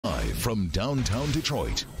Live from downtown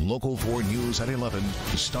Detroit, Local 4 News at 11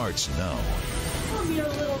 starts now. Come here,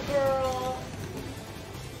 little girl.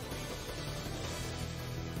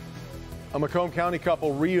 A Macomb County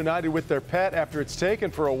couple reunited with their pet after it's taken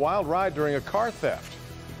for a wild ride during a car theft.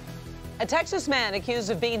 A Texas man accused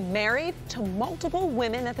of being married to multiple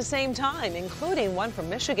women at the same time, including one from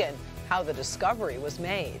Michigan. How the discovery was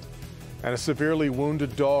made. And a severely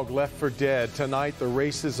wounded dog left for dead. Tonight, the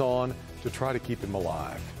race is on to try to keep him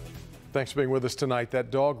alive. Thanks for being with us tonight.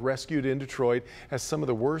 That dog rescued in Detroit has some of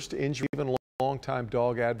the worst injury even longtime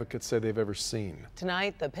dog advocates say they've ever seen.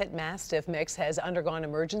 Tonight, the Pit Mastiff mix has undergone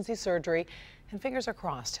emergency surgery, and fingers are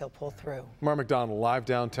crossed he'll pull through. Mara McDonald live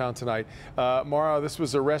downtown tonight. Mara, this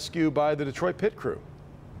was a rescue by the Detroit Pit Crew.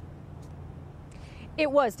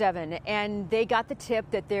 It was, Devin, and they got the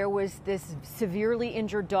tip that there was this severely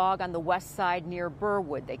injured dog on the west side near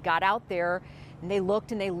Burwood. They got out there and they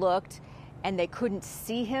looked and they couldn't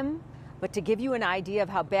see him. But to give you an idea of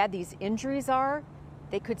how bad these injuries are,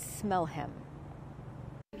 they could smell him.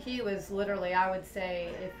 He was literally, I would say,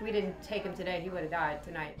 if we didn't take him today, he would have died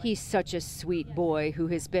tonight. He's such a sweet boy who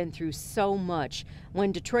has been through so much.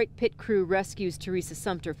 When Detroit Pit Crew Rescues Teresa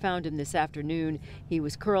Sumter found him this afternoon, he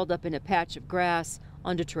was curled up in a patch of grass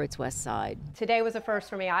on Detroit's west side. Today was a first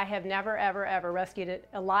for me. I have never, ever rescued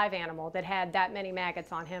a live animal that had that many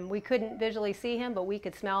maggots on him. We couldn't visually see him, but we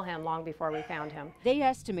could smell him long before we found him. They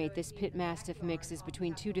estimate this Pit Mastiff mix is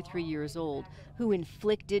between 2 to 3 years old. Who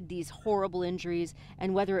inflicted these horrible injuries,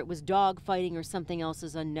 and whether it was dog fighting or something else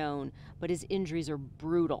is unknown. But his injuries are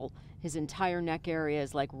brutal. His entire neck area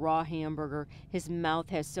is like raw hamburger. His mouth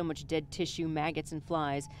has so much dead tissue, maggots and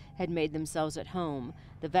flies had made themselves at home.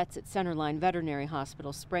 The vets at Centerline Veterinary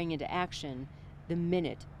Hospital sprang into action the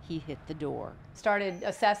minute he hit the door. Started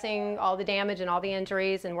assessing all the damage and all the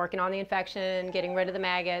injuries and working on the infection, getting rid of the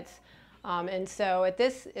maggots. And so at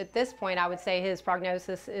this point, I would say his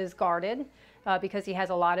prognosis is guarded because he has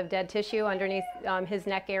a lot of dead tissue underneath his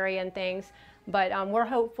neck area and things. But we're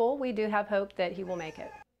hopeful. We do have hope that he will make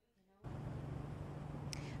it.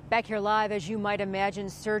 Back here live, as you might imagine,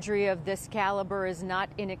 surgery of this caliber is not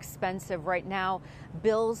inexpensive right now.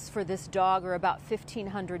 Bills for this dog are about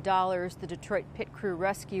 $1,500. The Detroit Pit Crew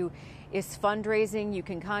Rescue is fundraising. You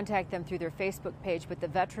can contact them through their Facebook page, but the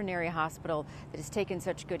veterinary hospital that has taken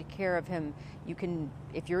such good care of him, you can,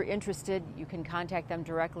 if you're interested, you can contact them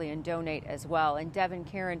directly and donate as well. And Devin,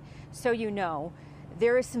 Karen, so you know,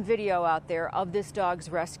 there is some video out there of this dog's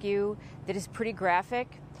rescue that is pretty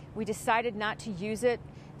graphic. We decided not to use it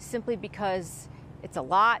simply because it's a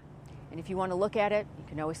lot, and if you want to look at it, you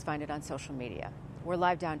can always find it on social media. We're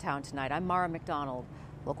live downtown tonight. I'm Mara McDonald,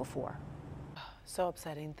 Local 4. So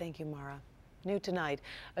upsetting. Thank you, Mara. New tonight,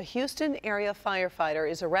 a Houston area firefighter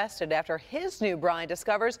is arrested after his new bride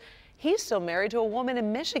discovers he's still married to a woman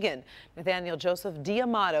in Michigan. Nathaniel Joseph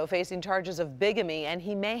D'Amato facing charges of bigamy, and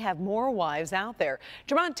he may have more wives out there.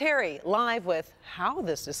 Jermont Terry live with how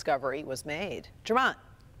this discovery was made. Jermont.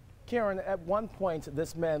 Karen, at one point,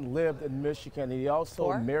 this man lived in Michigan. He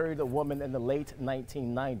also married a woman in the late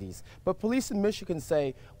 1990s. But police in Michigan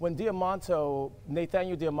say when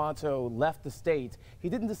Nathaniel D'Amato left the state, he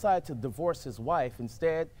didn't decide to divorce his wife.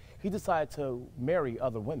 Instead, he decided to marry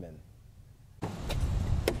other women.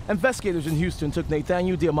 Investigators in Houston took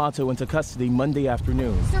Nathaniel D'Amato into custody Monday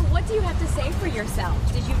afternoon. Sir, what do you have to say for yourself?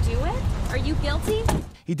 Did you do it? Are you guilty?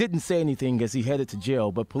 He didn't say anything as he headed to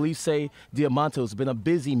jail, but police say D'Amato's been a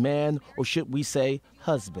busy man, or should we say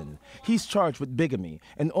husband. He's charged with bigamy.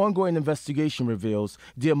 An ongoing investigation reveals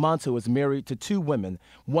D'Amato is married to 2 women.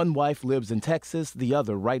 One wife lives in Texas, the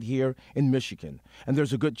other right here in Michigan. And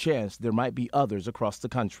there's a good chance there might be others across the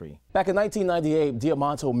country. Back in 1998,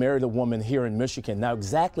 D'Amato married a woman here in Michigan. Now,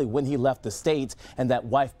 exactly when he left the state and that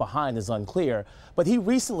wife behind is unclear, but he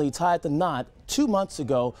recently tied the knot 2 months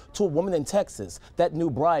ago to a woman in Texas. That new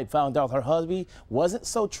bride found out her husband wasn't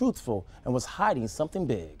so truthful and was hiding something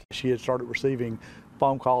big. She had started receiving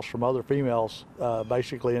phone calls from other females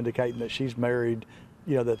basically indicating that she's married,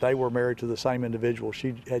 that they were married to the same individual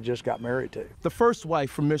she had just got married to. The first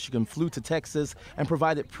wife from Michigan flew to Texas and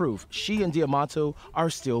provided proof she and D'Amato are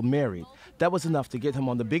still married. That was enough to get him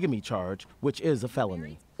on the bigamy charge, which is a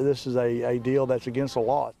felony. This is a deal that's against the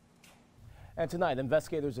law. And tonight,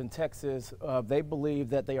 investigators in Texas, they believe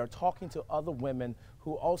that they are talking to other women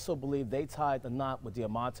who also believe they tied the knot with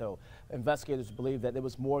D'Amato. Investigators believe that it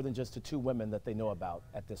was more than just the 2 women that they know about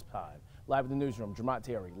at this time. Live in the newsroom, Jermont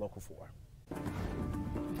Terry, Local 4.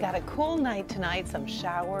 Got a cool night tonight, some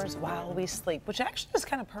showers while we sleep, which actually is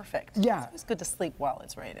kind of perfect. Yeah. It's good to sleep while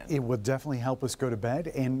it's raining. It will definitely help us go to bed,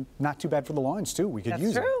 and not too bad for the lawns, too. We could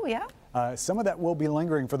use it. That's true, yeah. Some of that will be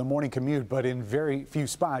lingering for the morning commute, but in very few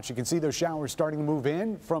spots. You can see those showers starting to move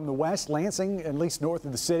in from the west. Lansing, at least north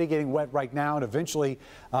of the city, getting wet right now, and eventually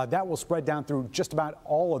that will spread down through just about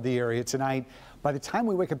all of the area tonight. By the time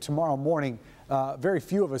we wake up tomorrow morning, very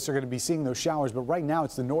few of us are going to be seeing those showers, but right now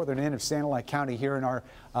it's the northern end of Sanilac County here in our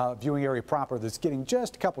viewing area proper that's getting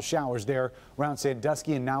just a couple showers there around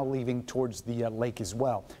Sandusky and now leaving towards the lake as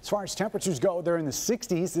well. As far as temperatures go, they're in the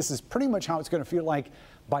 60s. This is pretty much how it's going to feel like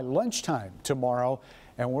by lunchtime tomorrow,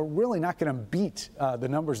 and we're really not going to beat the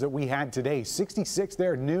numbers that we had today. 66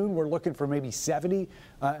 there at noon. We're looking for maybe 70,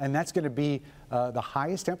 and that's going to be the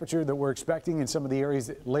highest temperature that we're expecting in some of the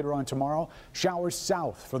areas later on tomorrow. Showers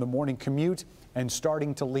south for the morning commute and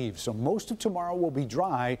starting to leave. So most of tomorrow will be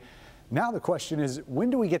dry. Now the question is, when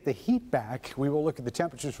do we get the heat back? We will look at the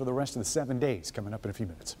temperatures for the rest of the 7 days coming up in a few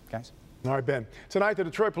minutes. Guys? All right, Ben. Tonight, the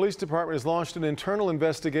Detroit Police Department has launched an internal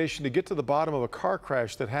investigation to get to the bottom of a car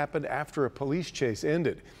crash that happened after a police chase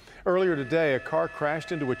ended. Earlier today, a car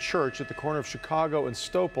crashed into a church at the corner of Chicago and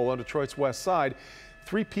Stouple on Detroit's west side.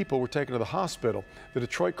 3 people were taken to the hospital. The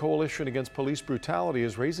Detroit Coalition Against Police Brutality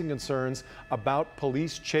is raising concerns about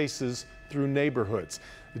police chases through neighborhoods.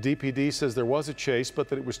 The DPD says there was a chase, but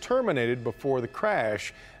that it was terminated before the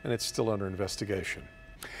crash, and it's still under investigation.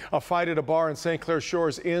 A fight at a bar in St. Clair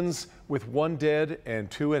Shores ends with 1 dead and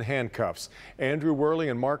 2 in handcuffs. Andrew Worley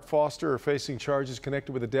and Mark Foster are facing charges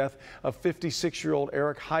connected with the death of 56-year-old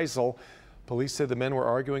Eric Heisel. Police said the men were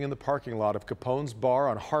arguing in the parking lot of Capone's Bar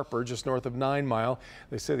on Harper, just north of 9 Mile.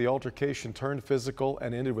 They say the altercation turned physical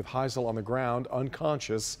and ended with Heisel on the ground,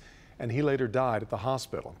 unconscious, and he later died at the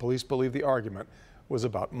hospital. Police believe the argument was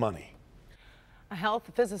about money. A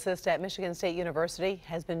health physicist at Michigan State University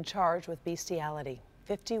has been charged with bestiality.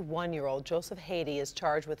 51-year-old Joseph Haiti is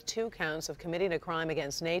charged with 2 counts of committing a crime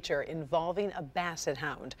against nature involving a basset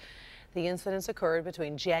hound. The incidents occurred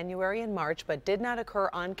between January and March, but did not occur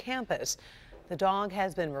on campus. The dog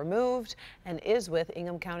has been removed and is with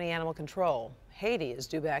Ingham County Animal Control. Haiti is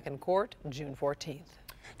due back in court June 14th.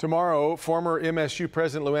 Tomorrow, former MSU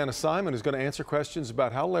President Lou Anna Simon is going to answer questions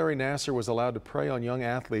about how Larry Nassar was allowed to prey on young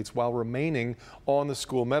athletes while remaining on the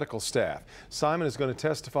school medical staff. Simon is going to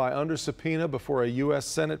testify under subpoena before a U.S.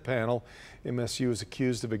 Senate panel. MSU is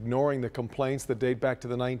accused of ignoring the complaints that date back to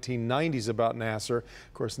the 1990s about Nassar.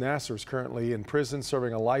 Of course, Nassar is currently in prison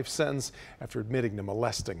serving a life sentence after admitting to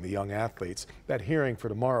molesting the young athletes. That hearing for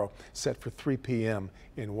tomorrow set for 3 p.m.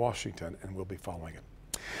 in Washington, and we'll be following it.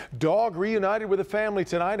 Dog reunited with a family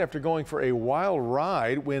tonight after going for a wild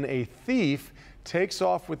ride when a thief takes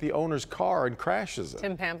off with the owner's car and crashes it.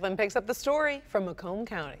 Tim Pamplin picks up the story from Macomb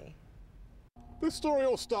County. This story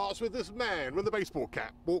all starts with this man with a baseball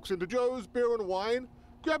cap. Walks into Joe's Beer and Wine,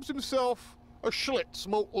 grabs himself a Schlitz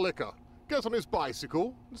malt liquor, gets on his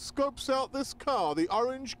bicycle and scopes out this car, the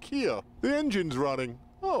orange Kia. The engine's running.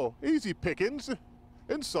 Oh, easy pickings.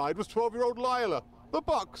 Inside was 12-year-old Lila, the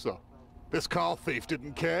boxer. This car thief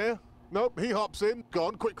didn't care. Nope, he hops in,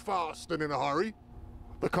 gone quick, fast, and in a hurry.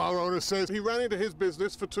 The car owner says he ran into his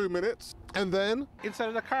business for 2 minutes, and then... Inside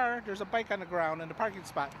of the car, there's a bike on the ground in the parking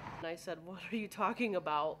spot. And I said, what are you talking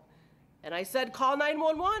about? And I said, call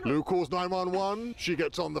 911. Lou calls 911, she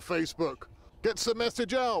gets on the Facebook, gets the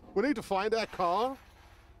message out. We need to find our car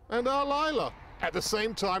and our Lila. At the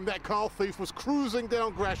same time, that car thief was cruising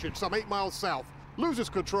down Gratiot, some 8 miles south, loses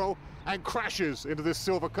control, and crashes into this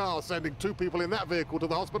silver car, sending 2 people in that vehicle to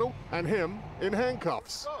the hospital and him in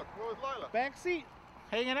handcuffs. Back seat,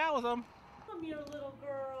 hanging out with him. I'm your little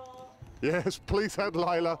girl. Yes, police had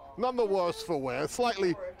Lila, none the worse for wear,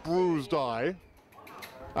 slightly bruised eye.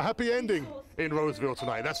 A happy ending in Roseville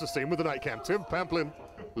tonight. That's the scene with the night cam. Tim Pamplin,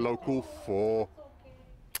 Local 4.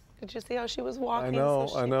 Did you see how she was walking?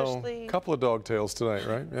 I know. A couple of dog tails tonight,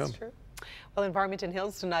 right? Yeah. That's true. Well, in Farmington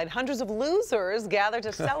Hills tonight, hundreds of losers gather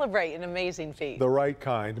to celebrate an amazing feat. The right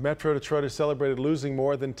kind. Metro Detroit has celebrated losing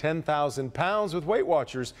more than 10,000 pounds with Weight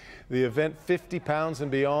Watchers. The event, 50 pounds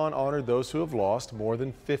and beyond, honored those who have lost more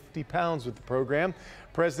than 50 pounds with the program.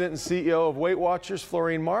 President and CEO of Weight Watchers,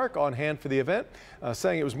 Florine Mark, on hand for the event,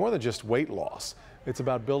 saying it was more than just weight loss. It's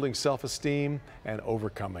about building self-esteem and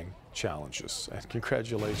overcoming challenges. And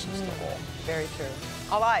congratulations to all. Very true.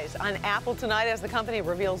 All eyes on Apple tonight as the company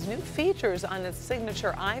reveals new features on its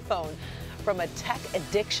signature iPhone, from a tech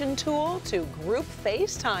addiction tool to group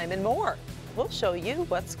FaceTime and more. We'll show you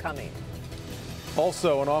what's coming.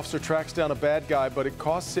 Also, an officer tracks down a bad guy, but it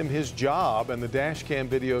costs him his job, and the dash cam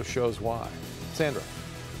video shows why. Sandra.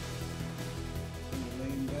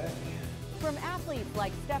 From athletes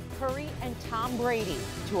like Steph Curry and Tom Brady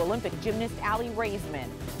to Olympic gymnast Aly Raisman,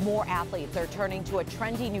 more athletes are turning to a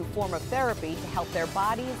trendy new form of therapy to help their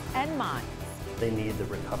bodies and minds. They need the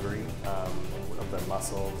recovery of their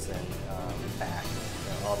muscles and back,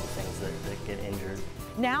 all the things that get injured.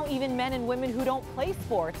 Now even men and women who don't play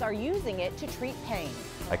sports are using it to treat pain.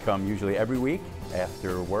 I come usually every week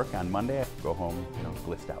after work on Monday. I go home,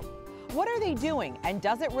 blissed out. What are they doing, and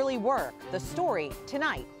does it really work? The story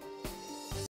tonight